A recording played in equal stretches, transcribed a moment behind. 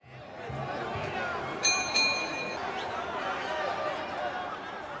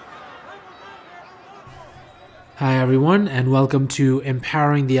Hi, everyone, and welcome to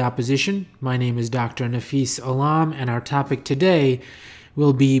Empowering the Opposition. My name is Dr. Nafis Alam, and our topic today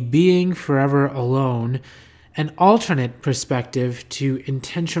will be Being Forever Alone, an alternate perspective to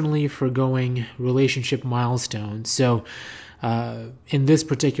intentionally foregoing relationship milestones. So, in this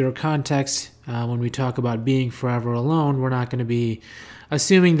particular context, when we talk about being forever alone, we're not going to be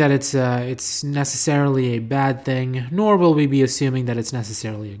assuming that it's necessarily a bad thing, nor will we be assuming that it's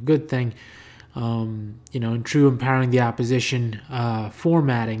necessarily a good thing. In true Empowering the Opposition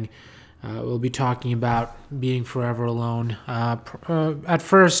formatting, we'll be talking about being forever alone. At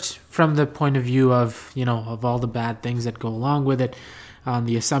first, from the point of view of all the bad things that go along with it,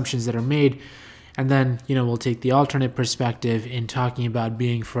 the assumptions that are made, and then we'll take the alternate perspective in talking about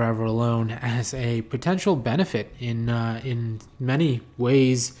being forever alone as a potential benefit in many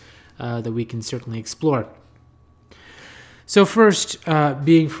ways that we can certainly explore. So first,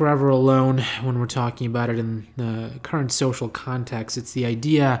 being forever alone, when we're talking about it in the current social context, it's the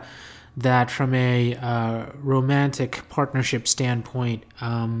idea that from a romantic partnership standpoint,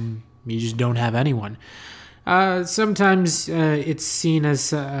 you just don't have anyone. Sometimes it's seen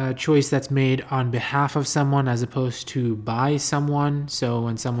as a choice that's made on behalf of someone as opposed to by someone. So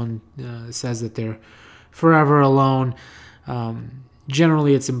when someone says that they're forever alone,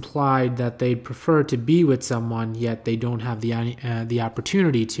 generally, it's implied that they'd prefer to be with someone, yet they don't have the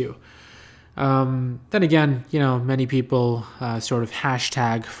opportunity to. Then again, many people sort of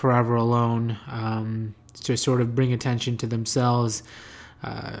hashtag forever alone to sort of bring attention to themselves,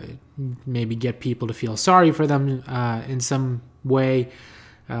 maybe get people to feel sorry for them in some way,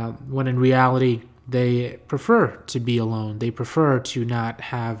 when in reality, they prefer to be alone. They prefer to not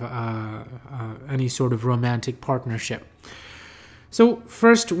have any sort of romantic partnership. So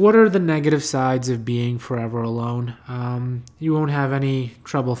first, what are the negative sides of being forever alone? You won't have any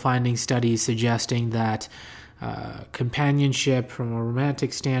trouble finding studies suggesting that companionship from a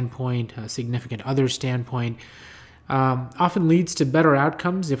romantic standpoint, a significant other standpoint, often leads to better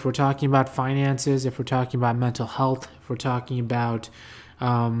outcomes if we're talking about finances, if we're talking about mental health, if we're talking about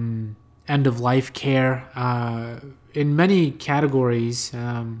end-of-life care. In many categories,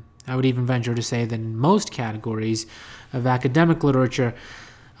 I would even venture to say that in most categories of academic literature,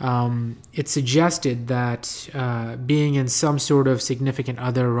 it's suggested that being in some sort of significant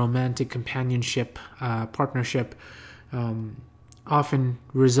other romantic companionship, partnership, often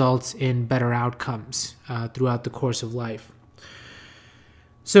results in better outcomes throughout the course of life.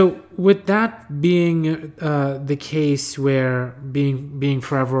 So with that being the case where being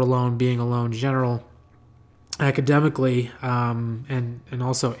forever alone, being alone in general, academically and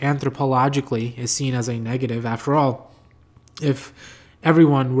also anthropologically is seen as a negative. After all, if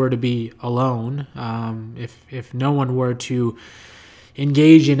everyone were to be alone, if no one were to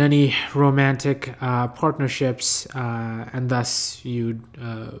engage in any romantic partnerships, and thus you'd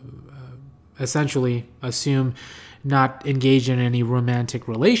essentially assume not engage in any romantic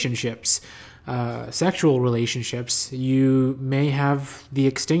relationships, sexual relationships, you may have the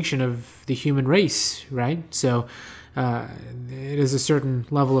extinction of the human race, right? So it is a certain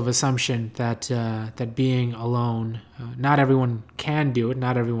level of assumption that that being alone, not everyone can do it,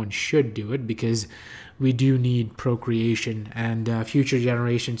 not everyone should do it, because we do need procreation and future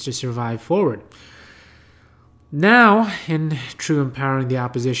generations to survive forward. Now, in true Empowering the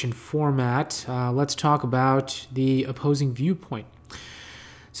Opposition format, let's talk about the opposing viewpoint.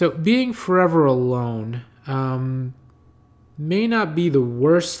 So being forever alone may not be the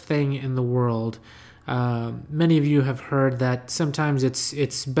worst thing in the world. Many of you have heard that sometimes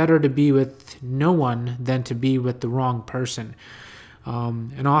it's better to be with no one than to be with the wrong person.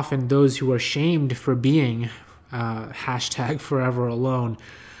 And often those who are shamed for being hashtag forever alone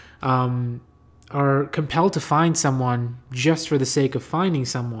are compelled to find someone just for the sake of finding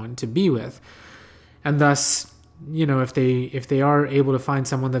someone to be with. And thus, if they are able to find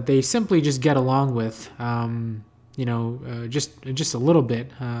someone that they simply just get along with, just a little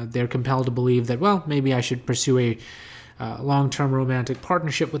bit, they're compelled to believe that, well, maybe I should pursue a long-term romantic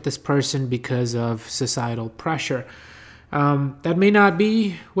partnership with this person because of societal pressure. That may not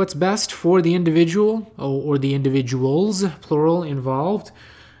be what's best for the individual or the individuals, plural, involved.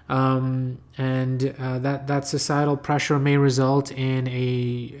 That societal pressure may result in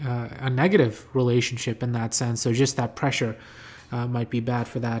a negative relationship in that sense. So just that pressure might be bad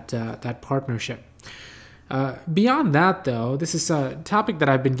for that partnership. Beyond that, though, this is a topic that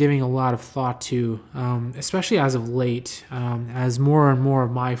I've been giving a lot of thought to, especially as of late, as more and more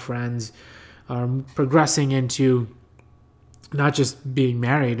of my friends are progressing into not just being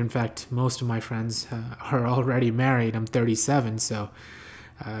married. In fact, most of my friends are already married. I'm 37, so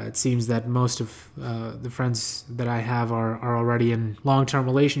It seems that most of the friends that I have are already in long-term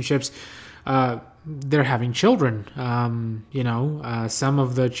relationships. They're having children. Some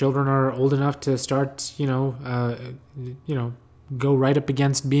of the children are old enough to start, go right up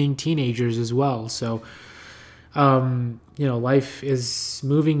against being teenagers as well. So, life is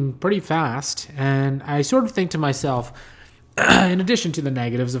moving pretty fast, and I sort of think to myself, in addition to the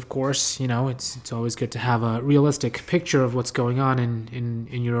negatives, of course, it's always good to have a realistic picture of what's going on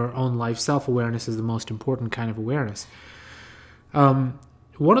in your own life. Self-awareness is the most important kind of awareness.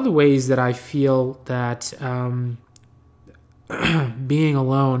 One of the ways that I feel that being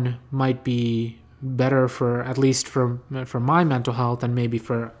alone might be better for, at least for my mental health, and maybe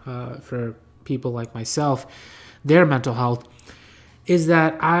for people like myself, their mental health, is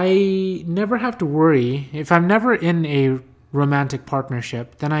that I never have to worry. If I'm never in a romantic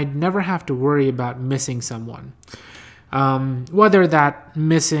partnership, then I'd never have to worry about missing someone. Whether that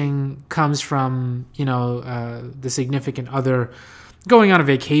missing comes from, the significant other going on a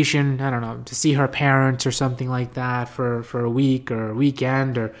vacation, I don't know, to see her parents or something like that for a week or a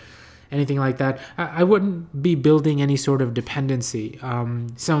weekend or anything like that, I wouldn't be building any sort of dependency.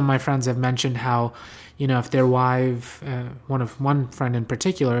 Some of my friends have mentioned how, if their wife, one friend in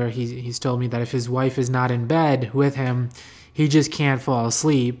particular, he's told me that if his wife is not in bed with him, he just can't fall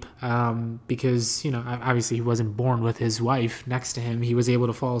asleep because, obviously he wasn't born with his wife next to him. He was able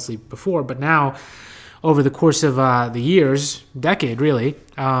to fall asleep before, but now, over the course of the years, decade really,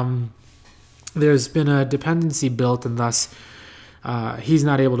 there's been a dependency built, and thus he's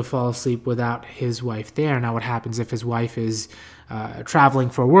not able to fall asleep without his wife there. Now, what happens if his wife is traveling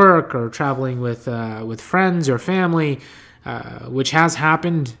for work or traveling with friends or family, which has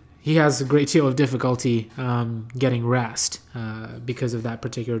happened? He has a great deal of difficulty getting rest because of that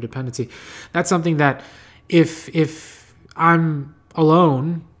particular dependency. That's something that if I'm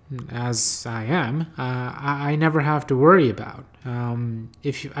alone, as I am, I never have to worry about.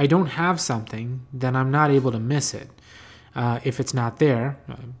 If I don't have something, then I'm not able to miss it if it's not there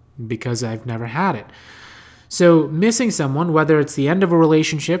because I've never had it. So missing someone, whether it's the end of a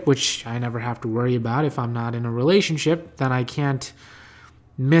relationship, which I never have to worry about. If I'm not in a relationship, then I can't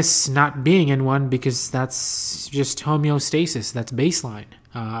miss not being in one because that's just homeostasis. That's baseline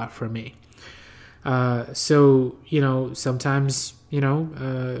for me. So, sometimes,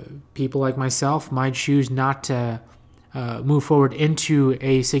 people like myself might choose not to move forward into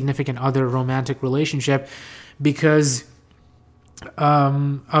a significant other romantic relationship because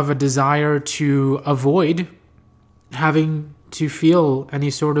of a desire to avoid having to feel any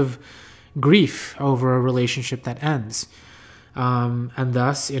sort of grief over a relationship that ends. And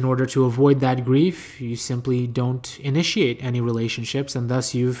thus, in order to avoid that grief, you simply don't initiate any relationships, and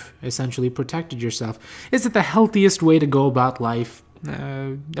thus you've essentially protected yourself. Is it the healthiest way to go about life?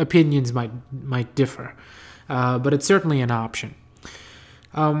 Opinions might differ, but it's certainly an option.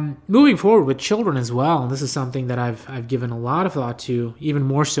 Moving forward with children as well, and this is something that I've given a lot of thought to, even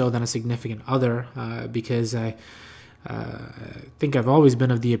more so than a significant other, because I think I've always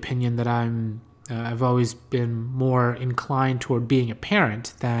been of the opinion that I've always been more inclined toward being a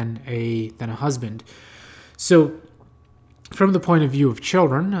parent than a husband. So, from the point of view of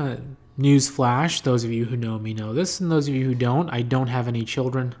children, newsflash: those of you who know me know this, and those of you who don't, I don't have any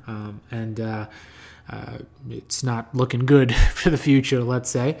children, and it's not looking good for the future, let's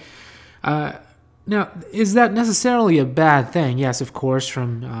say. Now, is that necessarily a bad thing? Yes, of course.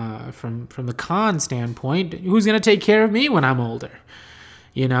 From the con standpoint, who's going to take care of me when I'm older?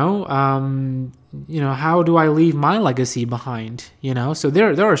 How do I leave my legacy behind? So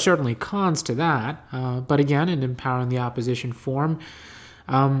there are certainly cons to that. But again, in Empowering the Opposition forum,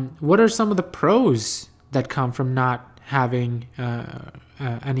 what are some of the pros that come from not having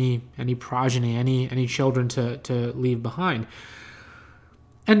any progeny, any children to leave behind?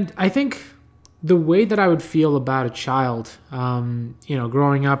 And I think the way that I would feel about a child,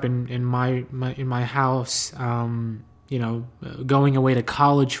 growing up in my house, going away to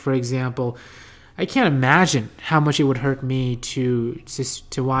college, for example, I can't imagine how much it would hurt me to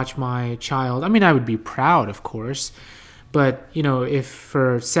watch my child. I mean, I would be proud, of course, but, if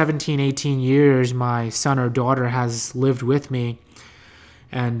for 17, 18 years my son or daughter has lived with me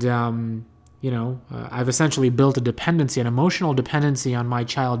and, I've essentially built a dependency, an emotional dependency on my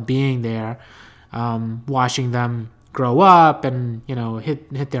child being there, watching them grow up and,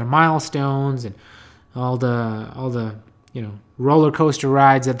 hit their milestones and all the roller coaster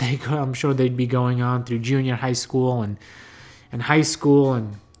rides that I'm sure they'd be going on through junior high school and high school,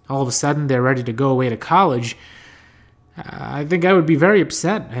 and all of a sudden they're ready to go away to college. I think I would be very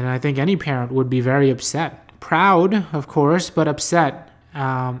upset, and I think any parent would be very upset. Proud, of course, but upset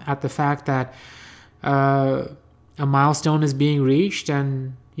at the fact that a milestone is being reached,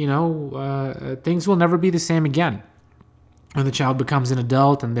 and things will never be the same again. When the child becomes an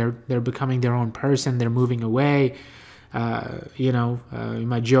adult and they're becoming their own person, they're moving away. You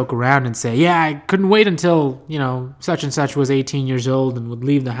might joke around and say, "Yeah, I couldn't wait until such and such was 18 years old and would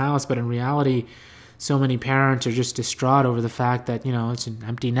leave the house." But in reality, so many parents are just distraught over the fact that it's an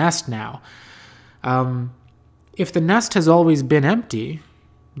empty nest now. If the nest has always been empty,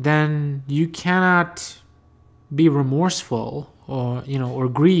 then you cannot be remorseful or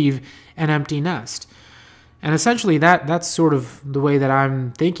grieve an empty nest. And essentially that's sort of the way that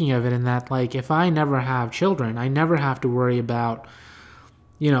I'm thinking of it, in that, like, if I never have children, I never have to worry about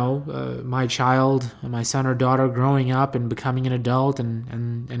my child, my son or daughter, growing up and becoming an adult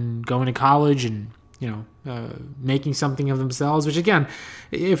and going to college and making something of themselves, which, again,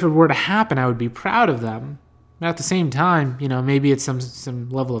 if it were to happen, I would be proud of them. But at the same time, maybe it's some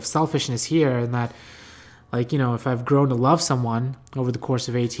level of selfishness here, in that, like, if I've grown to love someone over the course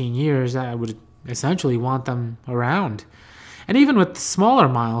of 18 years, I would essentially want them around. And even with smaller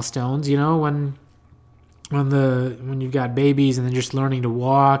milestones, when you've got babies and then just learning to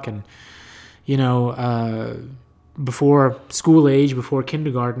walk, and before school age, before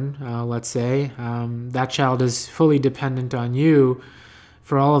kindergarten, let's say, that child is fully dependent on you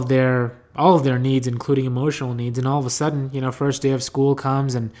for all of their needs, including emotional needs. And all of a sudden, first day of school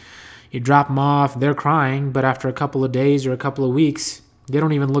comes and you drop them off, they're crying, but after a couple of days or a couple of weeks, they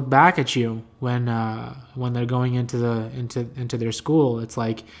don't even look back at you when they're going into their school. It's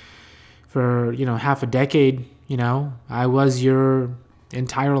like, for half a decade, I was your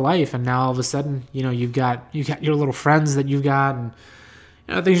entire life, and now all of a sudden, you've got your little friends that you've got, and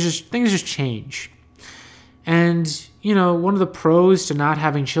things just change. And one of the pros to not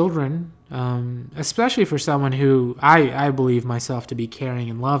having children, especially for someone who I believe myself to be caring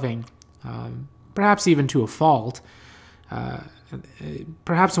and loving, perhaps even to a fault.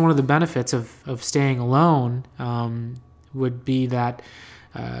 Perhaps one of the benefits of staying alone would be that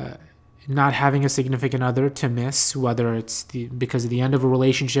not having a significant other to miss, whether it's because of the end of a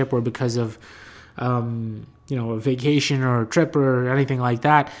relationship or because of a vacation or a trip or anything like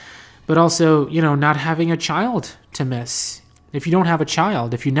that, but also not having a child to miss. If you don't have a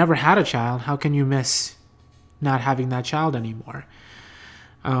child, if you never had a child, how can you miss not having that child anymore?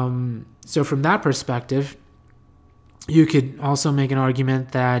 So from that perspective, you could also make an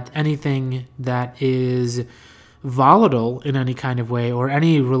argument that anything that is volatile in any kind of way, or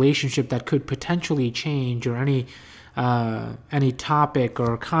any relationship that could potentially change, or any topic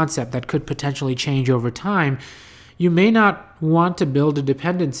or concept that could potentially change over time, you may not want to build a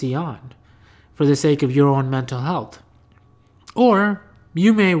dependency on for the sake of your own mental health. Or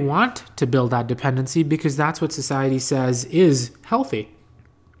you may want to build that dependency because that's what society says is healthy,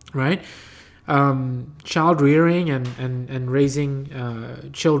 right? Child rearing and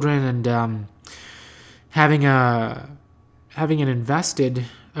raising children and having an invested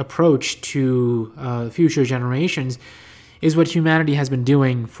approach to future generations is what humanity has been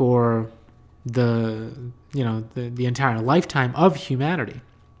doing for the entire lifetime of humanity.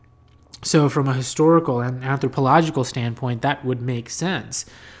 So from a historical and anthropological standpoint, that would make sense.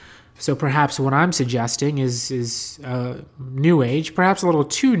 So perhaps what I'm suggesting is new age, perhaps a little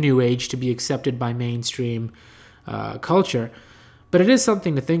too new age to be accepted by mainstream culture, but it is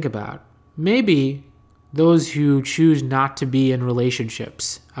something to think about. Maybe those who choose not to be in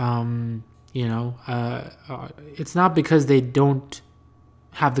relationships, it's not because they don't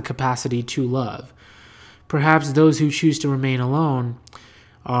have the capacity to love. Perhaps those who choose to remain alone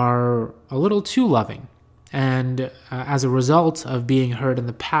are a little too loving. And as a result of being hurt in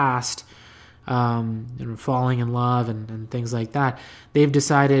the past, falling in love and things like that, they've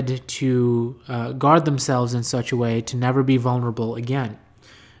decided to guard themselves in such a way to never be vulnerable again.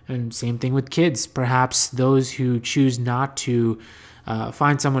 And same thing with kids. Perhaps those who choose not to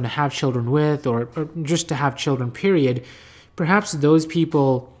find someone to have children with, or just to have children, period, perhaps those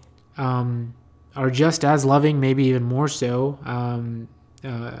people are just as loving, maybe even more so,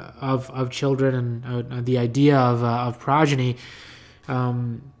 of children and the idea of progeny,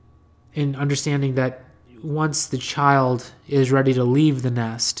 in understanding that once the child is ready to leave the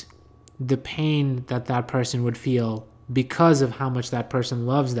nest, the pain that person would feel because of how much that person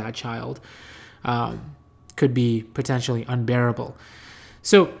loves that child could be potentially unbearable.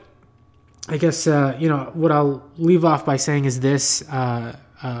 So I guess what I'll leave off by saying is this: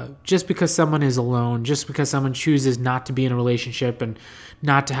 just because someone is alone, just because someone chooses not to be in a relationship and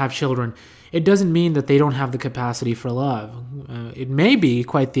not to have children, it doesn't mean that they don't have the capacity for love. It may be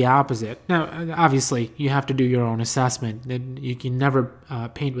quite the opposite. Now, obviously, you have to do your own assessment. You can never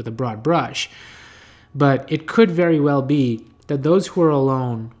paint with a broad brush. But it could very well be that those who are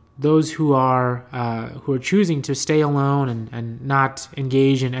alone, those who are choosing to stay alone and not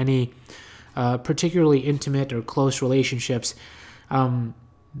engage in any particularly intimate or close relationships,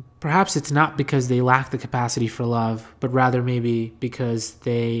 perhaps it's not because they lack the capacity for love, but rather maybe because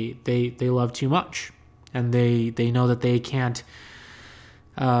they love too much, and they know that they can't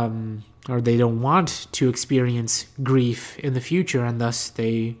or they don't want to experience grief in the future, and thus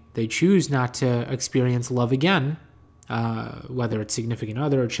they choose not to experience love again, whether it's significant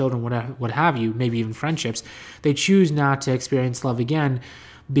other or children, what have you, maybe even friendships. They choose not to experience love again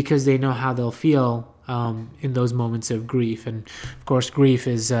because they know how they'll feel in those moments of grief. And of course, grief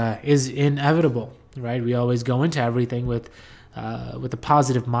is inevitable, right? We always go into everything with a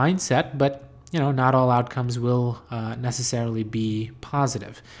positive mindset, but not all outcomes will necessarily be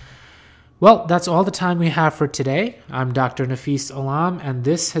positive. Well, that's all the time we have for today. I'm Dr. Nafis Alam, and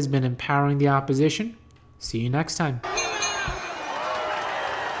this has been Empowering the Opposition. See you next time.